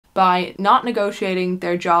by not negotiating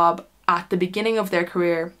their job at the beginning of their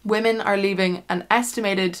career, women are leaving an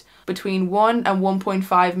estimated between $1 and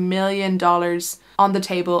 $1.5 million on the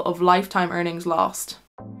table of lifetime earnings lost.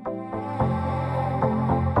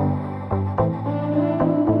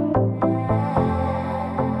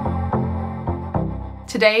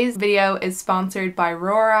 Today's video is sponsored by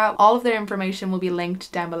RORA. All of their information will be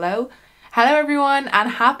linked down below. Hello everyone and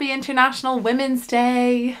happy International Women's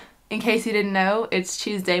Day! In case you didn't know, it's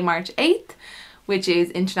Tuesday, March 8th, which is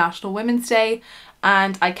International Women's Day,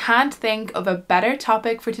 and I can't think of a better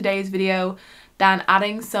topic for today's video than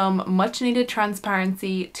adding some much needed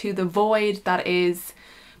transparency to the void that is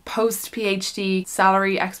post-PhD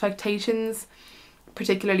salary expectations,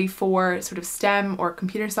 particularly for sort of STEM or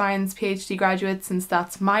computer science PhD graduates, since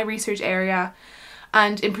that's my research area,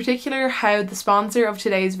 and in particular how the sponsor of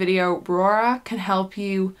today's video, RORA, can help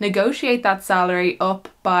you negotiate that salary up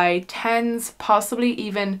by tens, possibly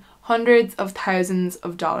even hundreds of thousands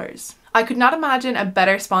of dollars. I could not imagine a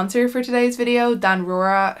better sponsor for today's video than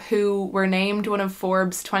RORA, who were named one of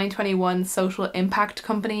Forbes 2021 social impact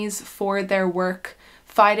companies for their work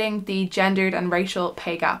fighting the gendered and racial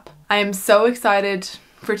pay gap. I am so excited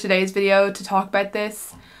for today's video to talk about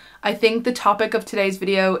this. I think the topic of today's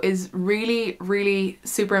video is really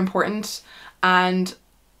super important, and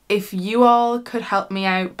if you all could help me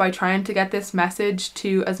out by trying to get this message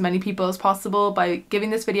to as many people as possible by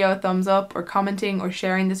giving this video a thumbs up or commenting or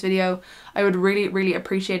sharing this video, I would really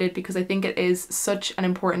appreciate it, because I think it is such an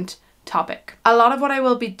important topic. A lot of what I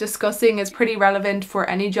will be discussing is pretty relevant for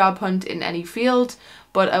any job hunt in any field,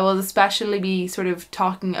 but I will especially be sort of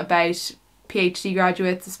talking about PhD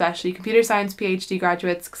graduates, especially computer science PhD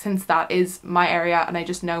graduates, since that is my area and I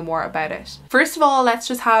just know more about it. First of all, let's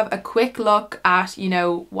just have a quick look at,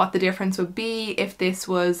 what the difference would be if this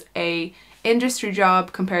was a industry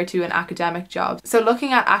job compared to an academic job. So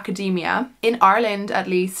looking at academia, in Ireland at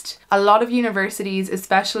least, a lot of universities,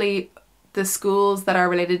 especially the schools that are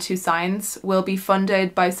related to science, will be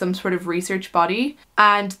funded by some sort of research body,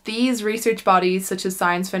 and these research bodies such as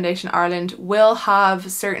Science Foundation Ireland will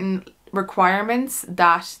have certain requirements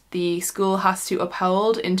that the school has to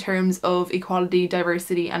uphold in terms of equality,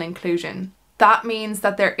 diversity and inclusion. That means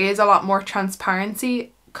that there is a lot more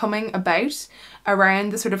transparency coming about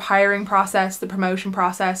around the sort of hiring process, the promotion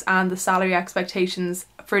process and the salary expectations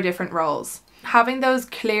for different roles. Having those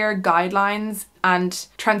clear guidelines and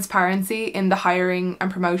transparency in the hiring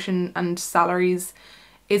and promotion and salaries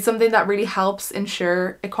is something that really helps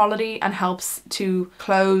ensure equality and helps to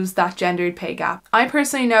close that gendered pay gap. I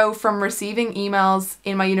personally know from receiving emails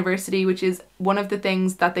in my university, which is one of the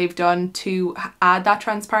things that they've done to add that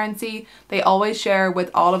transparency. They always share with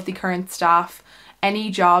all of the current staff any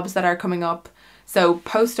jobs that are coming up. So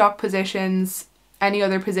postdoc positions, any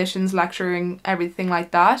other positions, lecturing, everything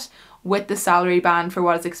like that, with the salary band for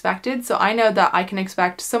what is expected. So I know that I can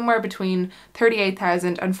expect somewhere between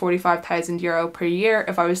 38,000 and 45,000 euro per year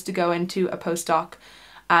if I was to go into a postdoc.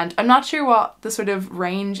 And I'm not sure what the sort of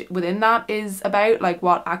range within that is about, like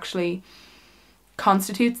what actually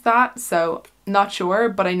constitutes that. So not sure,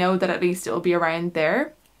 but I know that at least it will be around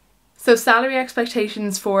there. So salary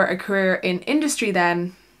expectations for a career in industry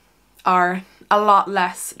then are a lot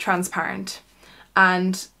less transparent.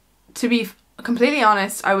 And to be completely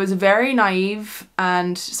honest, I was very naive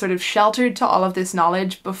and sort of sheltered to all of this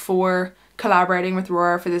knowledge before collaborating with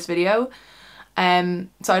RORA for this video. So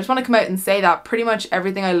I just want to come out and say that pretty much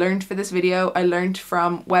everything I learned for this video, I learned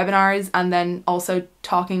from webinars and then also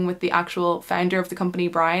talking with the actual founder of the company,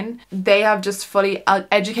 Brian. They have just fully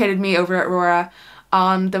educated me over at RORA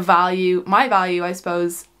on the value, my value, I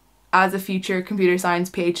suppose, as a future computer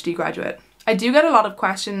science PhD graduate. I do get a lot of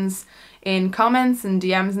questions in comments and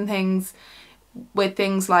DMs and things with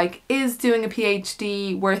things like, is doing a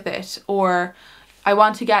PhD worth it? Or I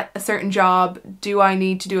want to get a certain job, do I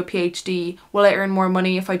need to do a PhD? Will I earn more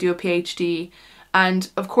money if I do a PhD? And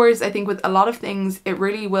of course, I think with a lot of things, it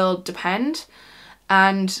really will depend.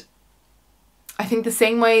 And I think the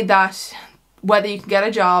same way that whether you can get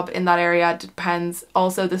a job in that area depends,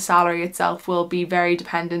 also the salary itself will be very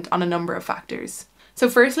dependent on a number of factors. So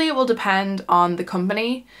firstly, it will depend on the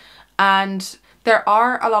company, and there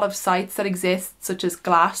are a lot of sites that exist, such as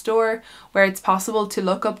Glassdoor, where it's possible to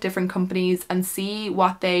look up different companies and see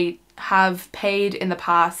what they have paid in the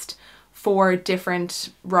past for different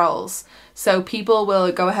roles. So people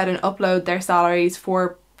will go ahead and upload their salaries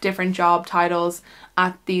for different job titles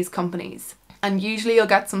at these companies. And usually you'll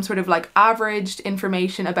get some sort of like averaged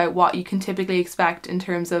information about what you can typically expect in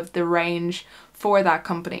terms of the range for that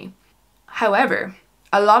company. However,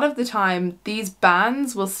 a lot of the time these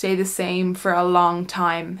bands will stay the same for a long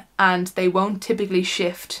time and they won't typically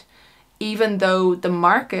shift, even though the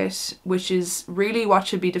market, which is really what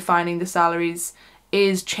should be defining the salaries,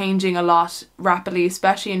 is changing a lot rapidly,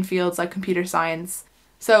 especially in fields like computer science.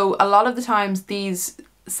 So a lot of the times these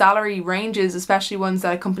salary ranges, especially ones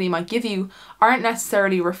that a company might give you, aren't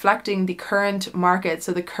necessarily reflecting the current market,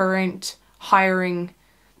 so the current hiring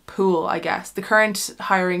pool, I guess, the current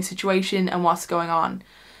hiring situation and what's going on.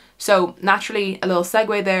 So naturally, a little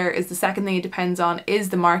segue there is the second thing it depends on is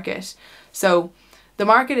the market. So the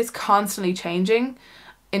market is constantly changing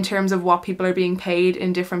in terms of what people are being paid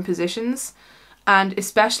in different positions. And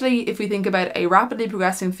especially if we think about a rapidly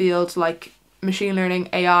progressing field like machine learning,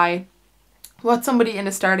 AI, what somebody in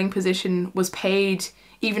a starting position was paid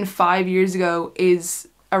even 5 years ago is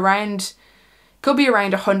could be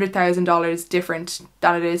around $100,000 different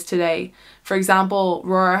than it is today. For example,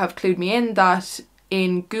 RORA have clued me in that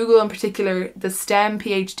in Google in particular, the STEM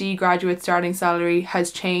PhD graduate starting salary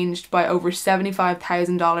has changed by over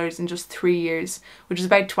 $75,000 in just 3 years, which is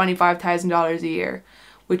about $25,000 a year,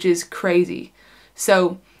 which is crazy.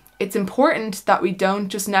 So it's important that we don't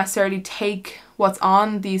just necessarily take what's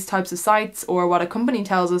on these types of sites or what a company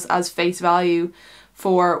tells us as face value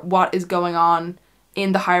for what is going on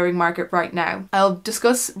in the hiring market right now. I'll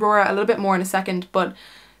discuss RORA a little bit more in a second, but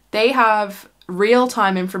they have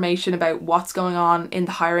real-time information about what's going on in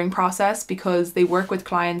the hiring process because they work with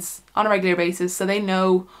clients on a regular basis, so they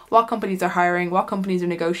know what companies are hiring, what companies are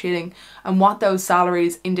negotiating, and what those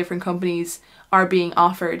salaries in different companies are being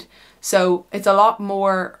offered. So it's a lot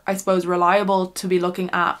more, I suppose, reliable to be looking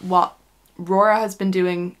at what RORA has been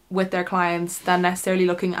doing with their clients than necessarily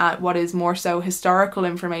looking at what is more so historical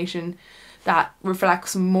information that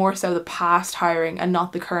reflects more so the past hiring and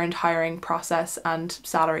not the current hiring process and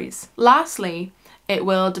salaries. Lastly, it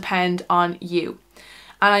will depend on you.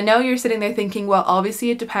 And I know you're sitting there thinking, well, obviously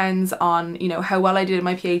it depends on, how well I did in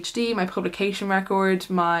my PhD, my publication record,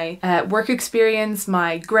 my work experience,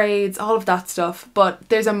 my grades, all of that stuff. But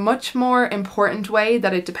there's a much more important way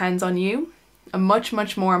that it depends on you, a much,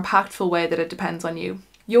 much more impactful way that it depends on you.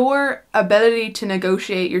 Your ability to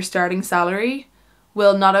negotiate your starting salary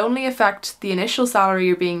will not only affect the initial salary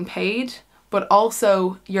you're being paid, but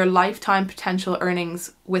also your lifetime potential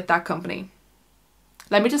earnings with that company.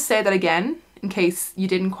 Let me just say that again, in case you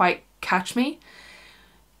didn't quite catch me.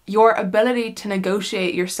 Your ability to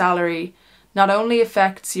negotiate your salary not only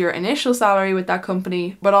affects your initial salary with that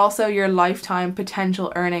company, but also your lifetime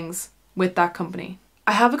potential earnings with that company.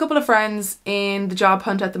 I have a couple of friends in the job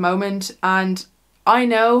hunt at the moment, and I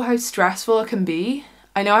know how stressful it can be.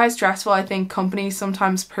 I know how stressful I think companies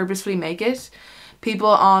sometimes purposefully make it. People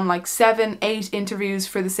on like 7, 8 interviews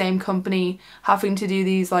for the same company, having to do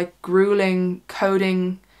these like grueling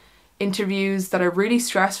coding interviews that are really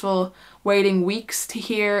stressful, waiting weeks to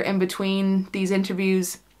hear in between these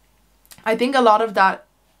interviews. I think a lot of that,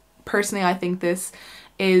 personally I think this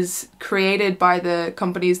is created by the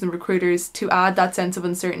companies and recruiters to add that sense of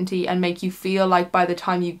uncertainty and make you feel like by the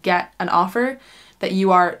time you get an offer that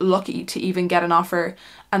you are lucky to even get an offer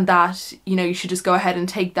and that, you should just go ahead and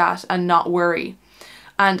take that and not worry.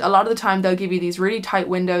 And a lot of the time they'll give you these really tight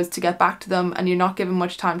windows to get back to them and you're not given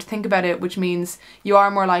much time to think about it, which means you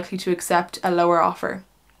are more likely to accept a lower offer,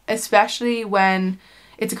 especially when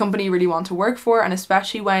it's a company you really want to work for, and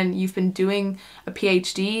especially when you've been doing a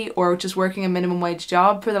PhD or just working a minimum wage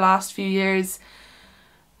job for the last few years.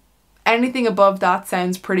 Anything above that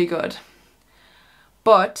sounds pretty good.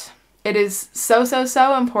 But it is so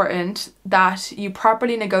important that you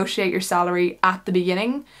properly negotiate your salary at the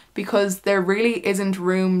beginning, because there really isn't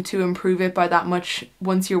room to improve it by that much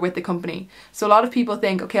once you're with the company. So a lot of people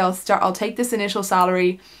think, okay, I'll take this initial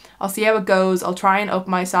salary, I'll see how it goes, I'll try and up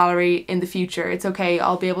my salary in the future. It's okay,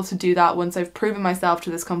 I'll be able to do that once I've proven myself to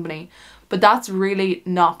this company. But that's really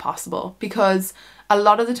not possible, because a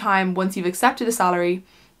lot of the time once you've accepted a salary,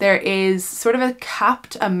 there is sort of a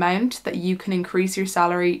capped amount that you can increase your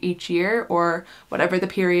salary each year, or whatever the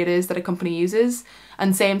period is that a company uses.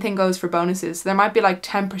 And same thing goes for bonuses. There might be like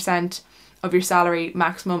 10% of your salary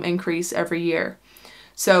maximum increase every year.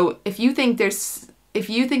 So if you think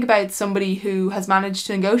about somebody who has managed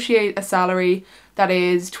to negotiate a salary that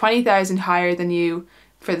is 20,000 higher than you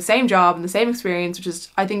for the same job and the same experience, which is,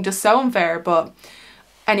 I think, just so unfair, but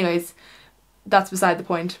anyways, that's beside the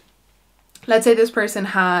point. let's say this person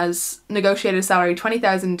has negotiated a salary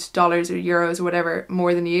 $20,000 or euros or whatever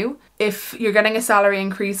more than you. If you're getting a salary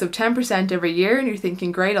increase of 10% every year and you're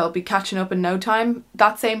thinking, great, I'll be catching up in no time,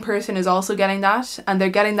 that same person is also getting that, and they're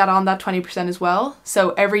getting that on that 20% as well. So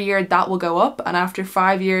every year that will go up, and after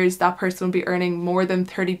 5 years that person will be earning more than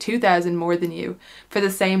 32,000 more than you for the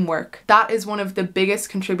same work. That is one of the biggest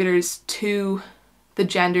contributors to the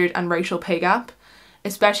gendered and racial pay gap,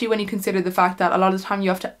 especially when you consider the fact that a lot of the time you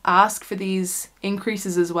have to ask for these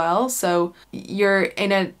increases as well. So you're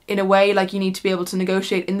in a way like you need to be able to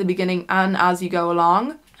negotiate in the beginning and as you go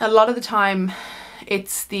along. A lot of the time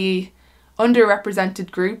it's the underrepresented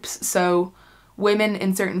groups, so women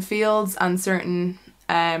in certain fields and certain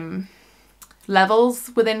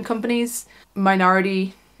levels within companies,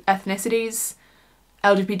 minority ethnicities,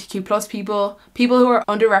 LGBTQ plus people who are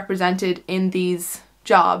underrepresented in these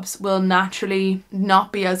jobs will naturally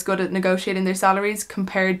not be as good at negotiating their salaries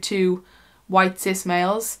compared to white cis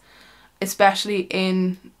males, especially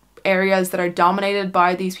in areas that are dominated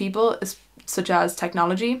by these people, such as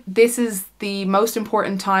technology. This is the most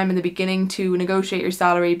important time in the beginning to negotiate your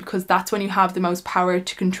salary, because that's when you have the most power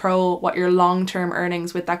to control what your long-term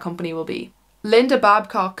earnings with that company will be. Linda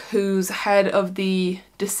Babcock, who's head of the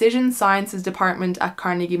Decision Sciences Department at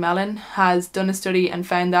Carnegie Mellon, has done a study and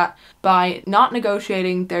found that by not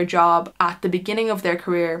negotiating their job at the beginning of their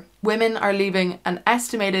career, women are leaving an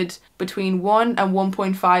estimated between $1 and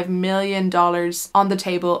 $1.5 million on the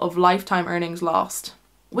table of lifetime earnings lost.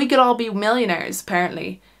 We could all be millionaires,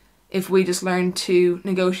 apparently, if we just learned to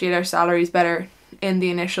negotiate our salaries better in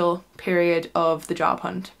the initial period of the job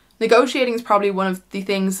hunt. Negotiating is probably one of the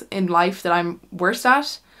things in life that I'm worst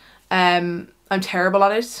at. I'm terrible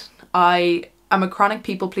at it. I am a chronic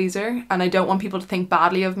people pleaser and I don't want people to think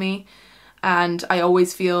badly of me. And I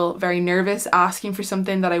always feel very nervous asking for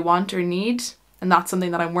something that I want or need. And that's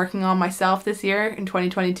something that I'm working on myself this year in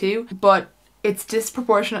 2022. But it's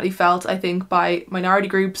disproportionately felt, I think, by minority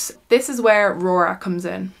groups. This is where RORA comes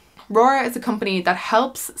in. RORA is a company that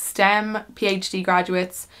helps STEM PhD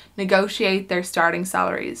graduates negotiate their starting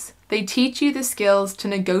salaries. They teach you the skills to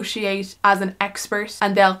negotiate as an expert,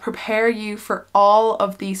 and they'll prepare you for all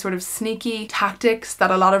of the sort of sneaky tactics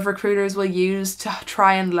that a lot of recruiters will use to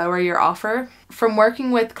try and lower your offer. From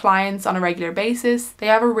working with clients on a regular basis, they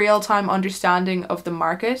have a real-time understanding of the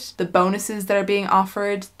market, the bonuses that are being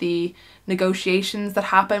offered, the negotiations that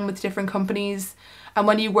happen with different companies. And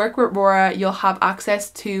when you work with RORA, you'll have access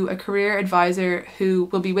to a career advisor who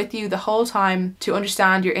will be with you the whole time to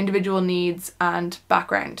understand your individual needs and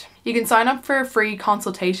background. You can sign up for a free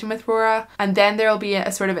consultation with RORA, and then there will be a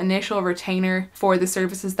sort of initial retainer for the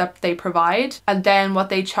services that they provide. And then what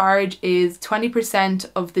they charge is 20%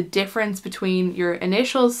 of the difference between your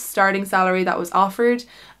initial starting salary that was offered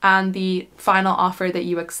and the final offer that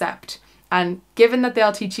you accept. And given that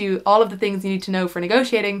they'll teach you all of the things you need to know for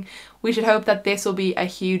negotiating, we should hope that this will be a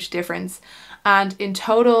huge difference. And in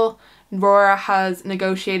total, RORA has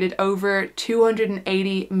negotiated over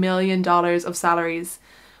 $280 million of salaries,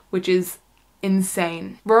 which is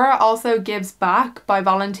insane. RORA also gives back by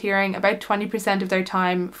volunteering about 20% of their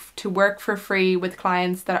time to work for free with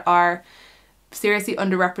clients that are seriously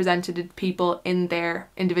underrepresented people in their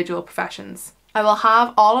individual professions. I will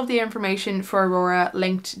have all of the information for RORA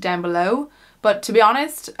linked down below, but to be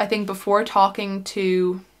honest, I think before talking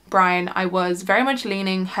to Brian, I was very much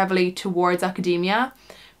leaning heavily towards academia,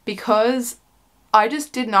 because I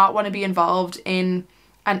just did not want to be involved in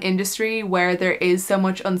an industry where there is so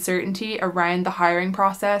much uncertainty around the hiring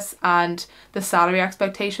process and the salary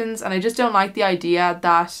expectations, and I just don't like the idea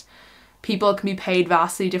that people can be paid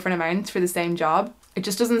vastly different amounts for the same job. It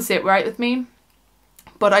just doesn't sit right with me.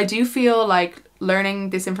 But I do feel like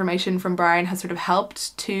learning this information from Brian has sort of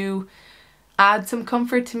helped to add some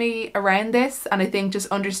comfort to me around this, and I think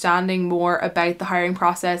just understanding more about the hiring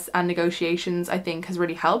process and negotiations I think has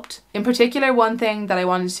really helped. In particular, one thing that I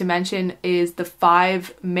wanted to mention is the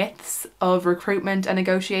 5 myths of recruitment and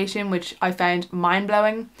negotiation, which I found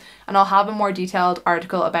mind-blowing, and I'll have a more detailed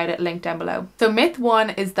article about it linked down below. So myth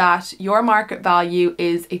 1 is that your market value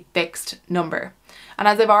is a fixed number. And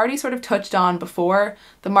as I've already sort of touched on before,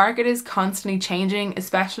 the market is constantly changing,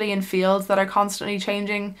 especially in fields that are constantly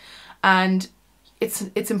changing. And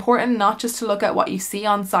it's important not just to look at what you see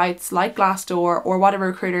on sites like Glassdoor or what a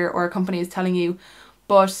recruiter or a company is telling you,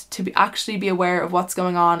 but to actually be aware of what's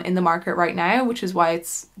going on in the market right now, which is why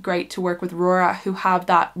it's great to work with RORA, who have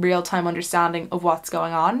that real-time understanding of what's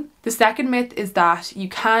going on. The second myth is that you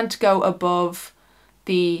can't go above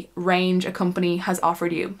the range a company has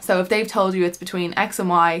offered you. So if they've told you it's between X and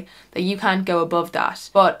Y, that you can't go above that.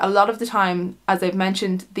 But a lot of the time, as I've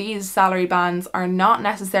mentioned, these salary bands are not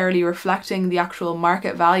necessarily reflecting the actual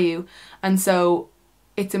market value. And so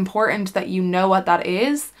it's important that you know what that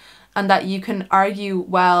is and that you can argue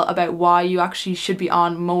well about why you actually should be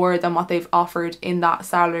on more than what they've offered in that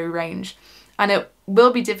salary range. And it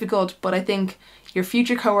will be difficult, but I think your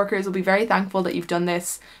future coworkers will be very thankful that you've done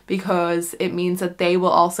this, because it means that they will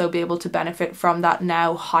also be able to benefit from that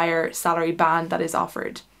now higher salary band that is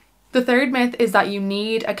offered. The third myth is that you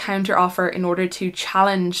need a counter offer in order to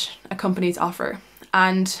challenge a company's offer.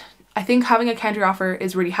 And I think having a counter offer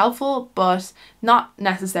is really helpful, but not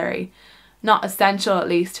necessary. Not essential, at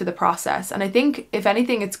least, to the process. And I think if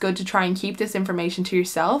anything, it's good to try and keep this information to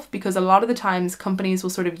yourself, because a lot of the times companies will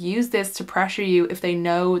sort of use this to pressure you if they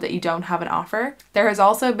know that you don't have an offer. There has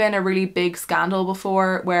also been a really big scandal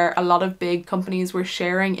before where a lot of big companies were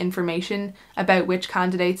sharing information about which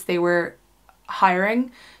candidates they were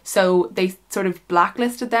hiring. So they sort of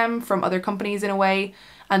blacklisted them from other companies in a way,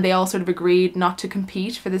 and they all sort of agreed not to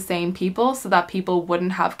compete for the same people so that people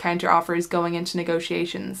wouldn't have counter offers going into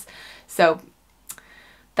negotiations. So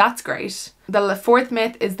that's great. The fourth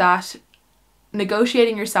myth is that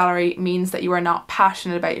negotiating your salary means that you are not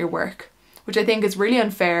passionate about your work, which I think is really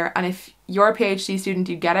unfair. And if you're a PhD student,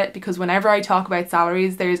 you get it, because whenever I talk about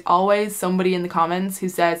salaries, there's always somebody in the comments who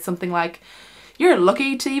says something like, "You're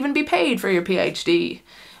lucky to even be paid for your PhD."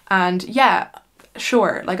 And yeah,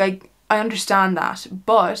 sure, like I understand that,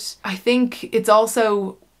 but I think it's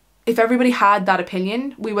also, if everybody had that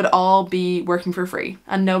opinion, we would all be working for free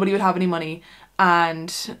and nobody would have any money,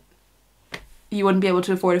 and you wouldn't be able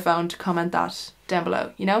to afford a phone to comment that down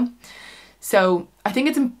below, you know? So I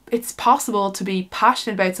think it's possible to be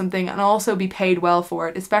passionate about something and also be paid well for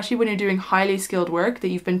it, especially when you're doing highly skilled work that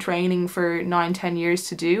you've been training for 9-10 years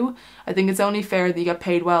to do. I think it's only fair that you get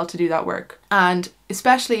paid well to do that work. And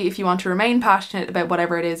especially if you want to remain passionate about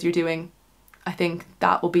whatever it is you're doing, I think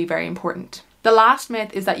that will be very important. The last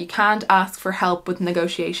myth is that you can't ask for help with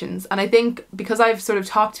negotiations. And I think because I've sort of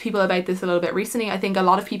talked to people about this a little bit recently, I think a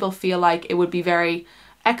lot of people feel like it would be very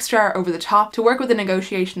extra over the top to work with a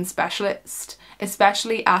negotiation specialist,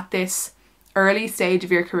 especially at this early stage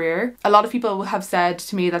of your career. A lot of people have said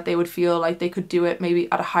to me that they would feel like they could do it maybe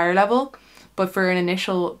at a higher level, but for an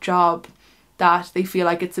initial job that they feel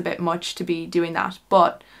like it's a bit much to be doing that.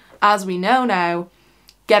 But as we know now,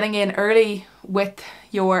 getting in early with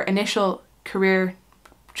your initial career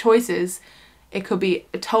choices, it could be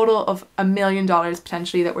a total of $1 million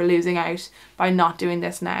potentially that we're losing out by not doing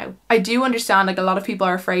this now. I do understand like a lot of people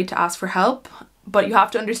are afraid to ask for help, but you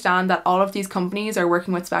have to understand that all of these companies are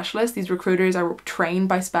working with specialists. These recruiters are trained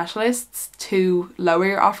by specialists to lower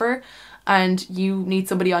your offer, and you need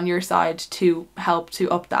somebody on your side to help to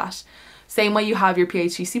up that. Same way you have your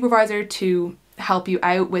PhD supervisor to help you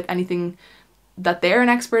out with anything that they're an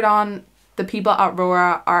expert on. The people at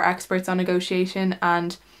RORA are experts on negotiation,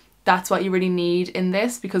 and that's what you really need in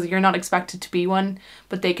this, because you're not expected to be one,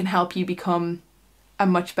 but they can help you become a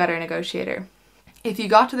much better negotiator. If you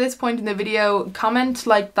got to this point in the video, comment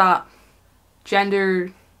like that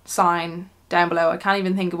gender sign down below. I can't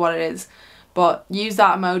even think of what it is, but use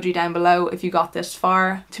that emoji down below if you got this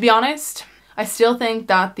far. To be honest, I still think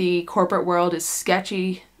that the corporate world is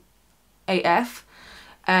sketchy AF.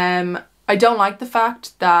 I don't like the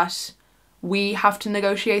fact that we have to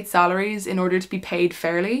negotiate salaries in order to be paid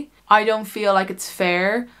fairly. I don't feel like it's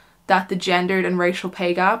fair that the gendered and racial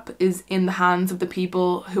pay gap is in the hands of the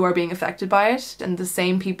people who are being affected by it, and the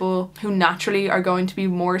same people who naturally are going to be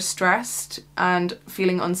more stressed and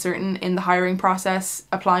feeling uncertain in the hiring process,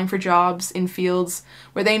 applying for jobs in fields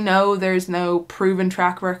where they know there's no proven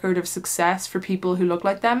track record of success for people who look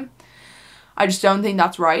like them. I just don't think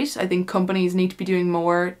that's right. I think companies need to be doing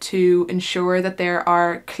more to ensure that there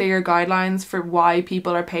are clear guidelines for why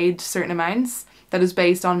people are paid certain amounts that is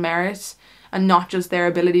based on merit and not just their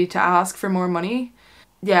ability to ask for more money.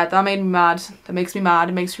 Yeah, that made me mad. That makes me mad.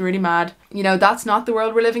 It makes me really mad. You know, that's not the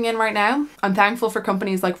world we're living in right now. I'm thankful for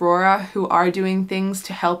companies like RORA who are doing things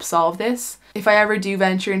to help solve this. If I ever do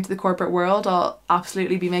venture into the corporate world, I'll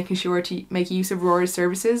absolutely be making sure to make use of RORA's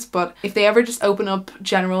services. But if they ever just open up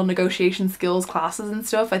general negotiation skills classes and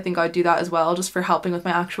stuff, I think I'd do that as well, just for helping with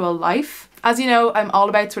my actual life. As you know, I'm all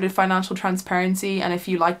about sort of financial transparency, and if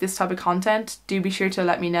you like this type of content, do be sure to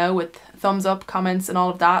let me know with thumbs up, comments and all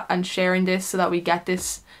of that, and sharing this so that we get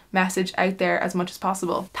this message out there as much as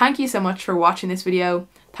possible. Thank you so much for watching this video.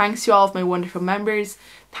 Thanks to all of my wonderful members.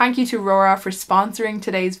 Thank you to RORA for sponsoring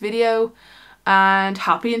today's video, and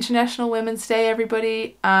happy International Women's Day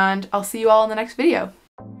everybody, and I'll see you all in the next video.